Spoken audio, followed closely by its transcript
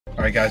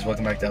Alright guys,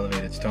 welcome back to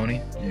Elevate. It's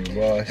Tony.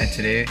 And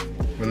today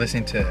we're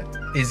listening to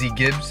Izzie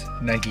Gibbs,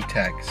 Nike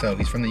Tech. So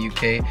he's from the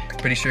UK.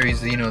 Pretty sure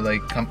he's,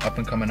 like up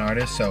and coming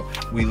artist. So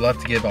we love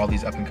to give all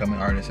these up and coming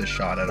artists a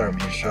shot at our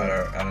music,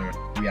 at our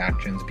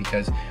reactions,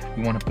 because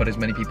we want to put as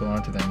many people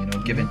onto them,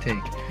 give and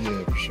take.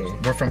 Yeah, for sure.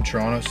 We're from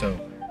Toronto, so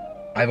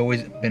I've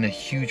always been a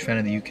huge fan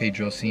of the UK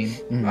drill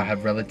scene. I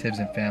have relatives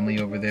and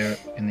family over there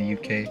in the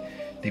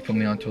UK. They put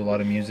me onto a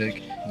lot of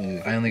music.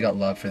 Yeah. I only got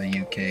love for the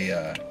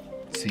UK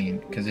scene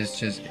because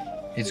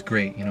it's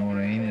great, you know what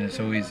I mean? And it's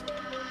always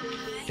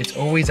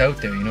out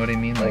there, you know what I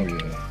mean? Like,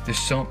 it's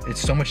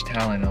so much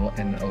talent,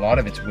 and a lot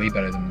of it's way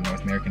better than the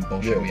North American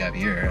bullshit we have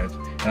here.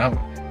 And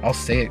I'll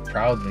say it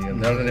proudly. A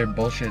lot of their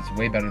bullshit is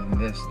way better than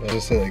this. I was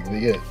just say, they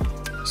get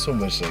so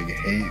much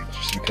hate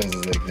just because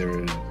of they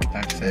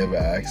have an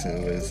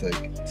accent, but it's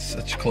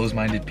such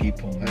close-minded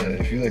people, man. Yeah,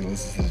 if you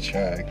listen to the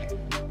track,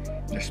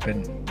 they're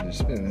spitting.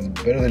 It's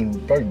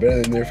probably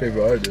better than their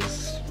favorite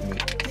artists.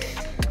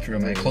 True,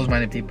 man.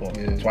 Close-minded people.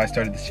 Yeah. That's why I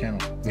started this channel.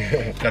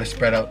 Gotta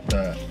spread out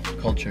the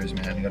cultures,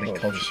 man. You gotta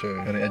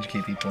gotta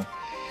educate people.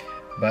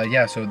 But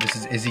yeah, so this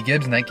is Izzie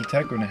Gibbs, Nike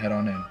Tech. We're gonna head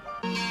on in.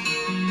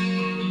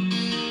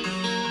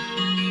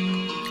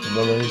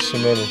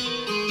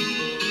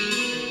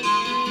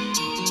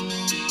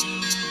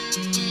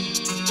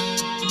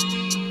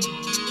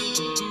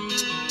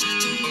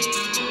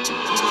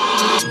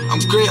 I'm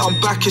great, I'm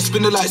back, it's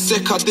been like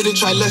sec, I didn't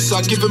try less,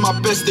 I give it my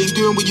best, they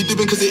doing what you're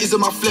doing cause it isn't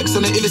my flex,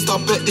 and the illest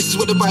I bet this is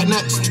what they buy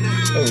next.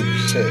 Oh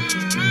shit.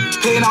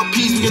 Paying out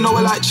P's, but you know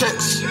I like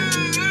checks.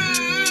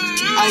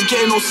 I ain't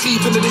getting no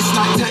sleep into this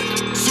night tech.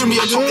 Soon me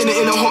a chop in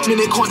a hot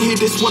minute, can't hear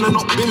this one and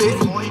not bill it.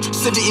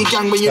 70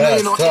 gang when you know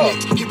you're not in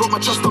it. He broke my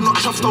trust, I'm not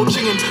chuffed, no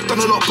chinging.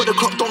 Done a lot but the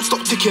clock don't stop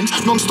ticking.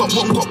 Non-stop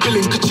one got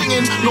billing,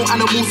 ka-chinging. No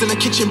animals in the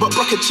kitchen but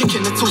bucket chicken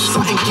until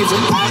something given.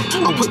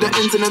 I put the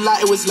ends in the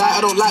light, it was light.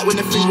 I don't like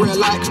when they think we're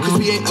alike, cause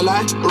we ain't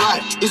alike.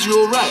 Right, is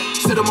you alright?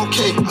 Said I'm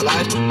okay, I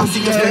lied. I see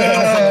you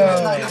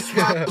that's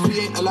right,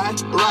 we ain't alike.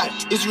 Right,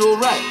 is you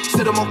alright?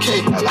 Said I'm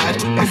okay, I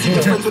lied. I see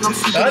your friends when I'm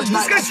sleeping at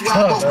night. That's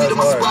right, but weed in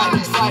my sprite,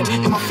 right.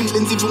 In my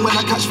feelings even when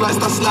I catch flights,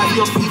 that's like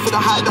your feet for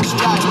the height, that's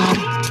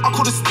right. I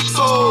call the sticks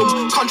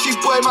home. Country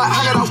boy might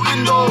hang out that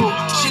window.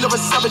 She love a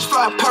savage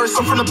fly Paris,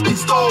 I'm from the big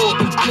store.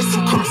 I need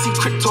some currency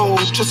crypto,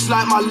 just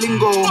like my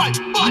lingo.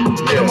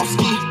 Yeah, I'm off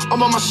ski,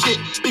 I'm on my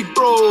shit. Big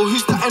bro,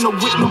 who's that ain't a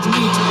whip, not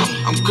me.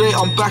 I'm great,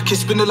 I'm back,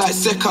 it's been like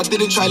sec. I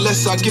didn't try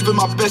less, I give it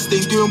my best.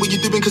 They doing what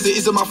you're doing cause it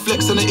isn't my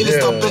flex. And the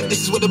illest I bet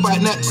this is what they buy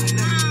next.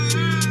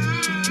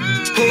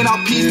 Paying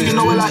out P's, you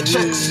know I like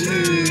checks.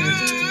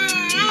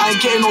 I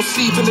ain't getting no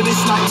sleep into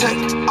this night tech.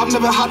 I've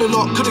never had a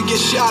lot, couldn't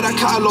get shit out of that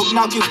catalogue.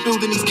 Now Gibbs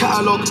building his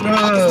catalogue.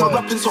 I guess my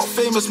rapping's not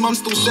famous, mum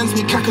still sends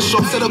me caca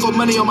shots. Said I got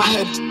money on my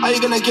head, are you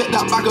gonna get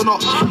that bag or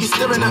not? He's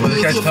staring at me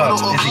as if I'm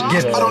not off.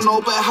 I don't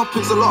know, but it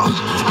happens a lot.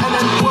 And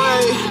then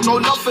boy, no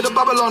love for the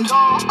Babylon.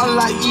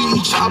 Unlike you,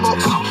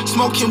 chatterbox.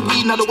 Smoking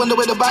weed, now the wonder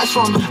where the bike's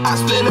from.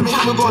 Ass play, let me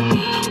have a god.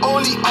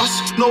 Only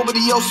us,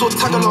 nobody else will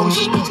tag along.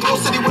 Bro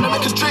said he wanna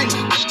make a drink,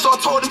 so I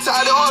told him to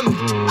add it on.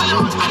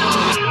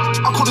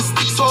 I call the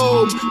sticks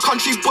home.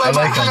 Country boy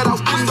might hang out that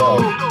window.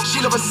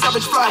 She love a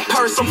savage fly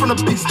Paris, I'm from the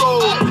big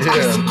store. I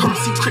need some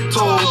currency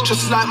crypto,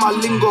 just like my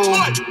lingo.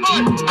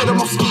 But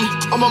I'm off ski,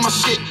 I'm on my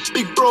shit.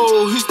 Big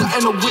bro, who's that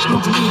ain't a whip,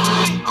 not me.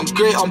 I'm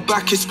great, I'm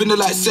back, it's been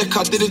like sec.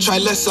 I didn't try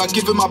less, I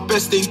give it my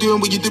best. They doing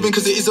what you're doing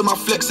cause it isn't my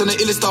flex. And the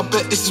illest I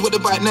bet this is what they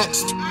buy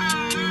next.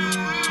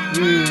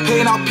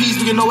 Paying out P's,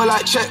 but you know I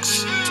like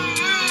checks.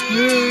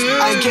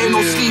 I ain't getting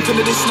no sleep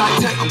into this night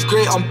tech. I'm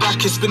great, I'm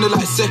back, it's been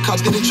like sec. I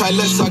didn't try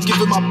less, I give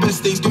it my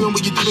best. They doing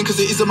what you're doing cause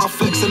it isn't my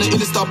flex. And the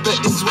illest I bet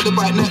this is what they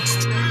buy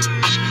next.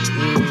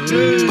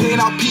 Paying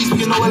out P's, but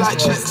you know I like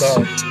checks.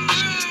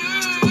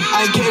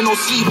 I ain't getting no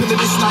sleep into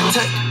this night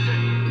tech.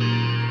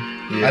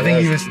 Yeah, I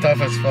think he was tough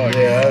as fuck.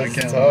 Yeah,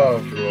 that's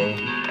tough, bro.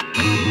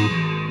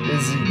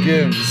 Izzie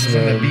Gibbs,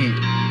 on the beat.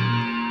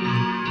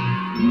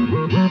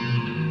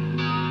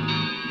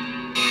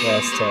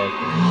 That's tough.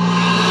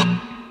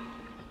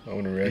 I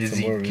want to react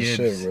to more of his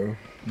shit, bro.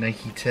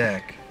 Nike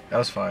Tech. That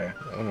was fire.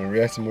 I want to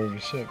react to more of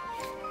his shit.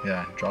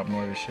 Yeah, drop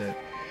more of his shit.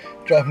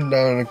 Drop him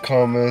down in the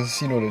comments.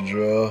 You know the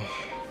drill.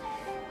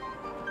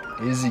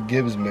 Izzie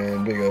Gibbs,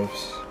 man. Big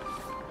ups.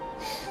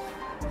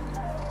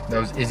 That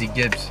was Izzie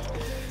Gibbs,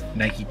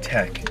 Nike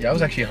Tech. Yeah, that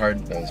was actually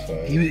hard. That was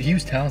fire. He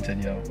was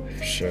talented, yo.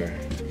 For sure.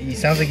 He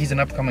sounds like he's an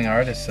upcoming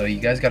artist, so you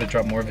guys got to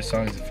drop more of his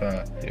songs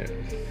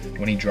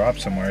when he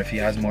drops somewhere. If he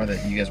has more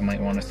that you guys might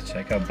want us to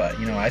check out, but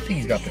I think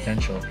he's got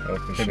potential. Oh,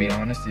 for to sure. be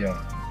honest, yo,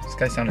 this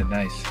guy sounded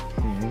nice.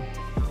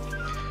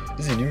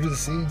 Is he new to the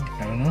scene?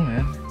 I don't know,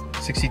 man.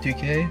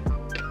 62K.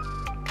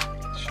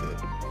 Shit.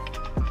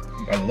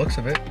 By the looks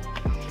of it.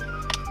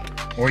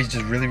 Or he's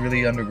just really,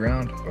 really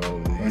underground.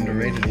 Probably.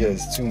 Underrated. He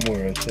has two more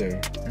right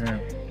there. Yeah.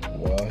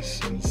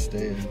 Wash and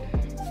Stand.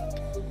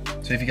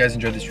 So if you guys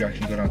enjoyed this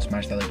reaction, go down,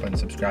 smash that like button,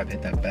 subscribe,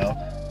 hit that bell,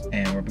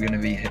 and we're gonna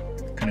be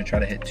gonna try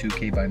to hit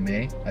 2K by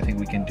May. I think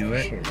we can do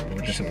it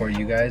with the support of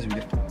you guys.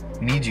 We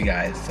need you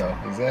guys, so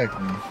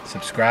exactly.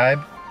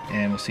 Subscribe,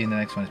 and we'll see you in the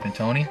next one. It's been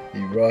Tony.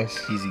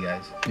 Russ. Easy,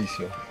 guys. Peace,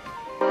 yo.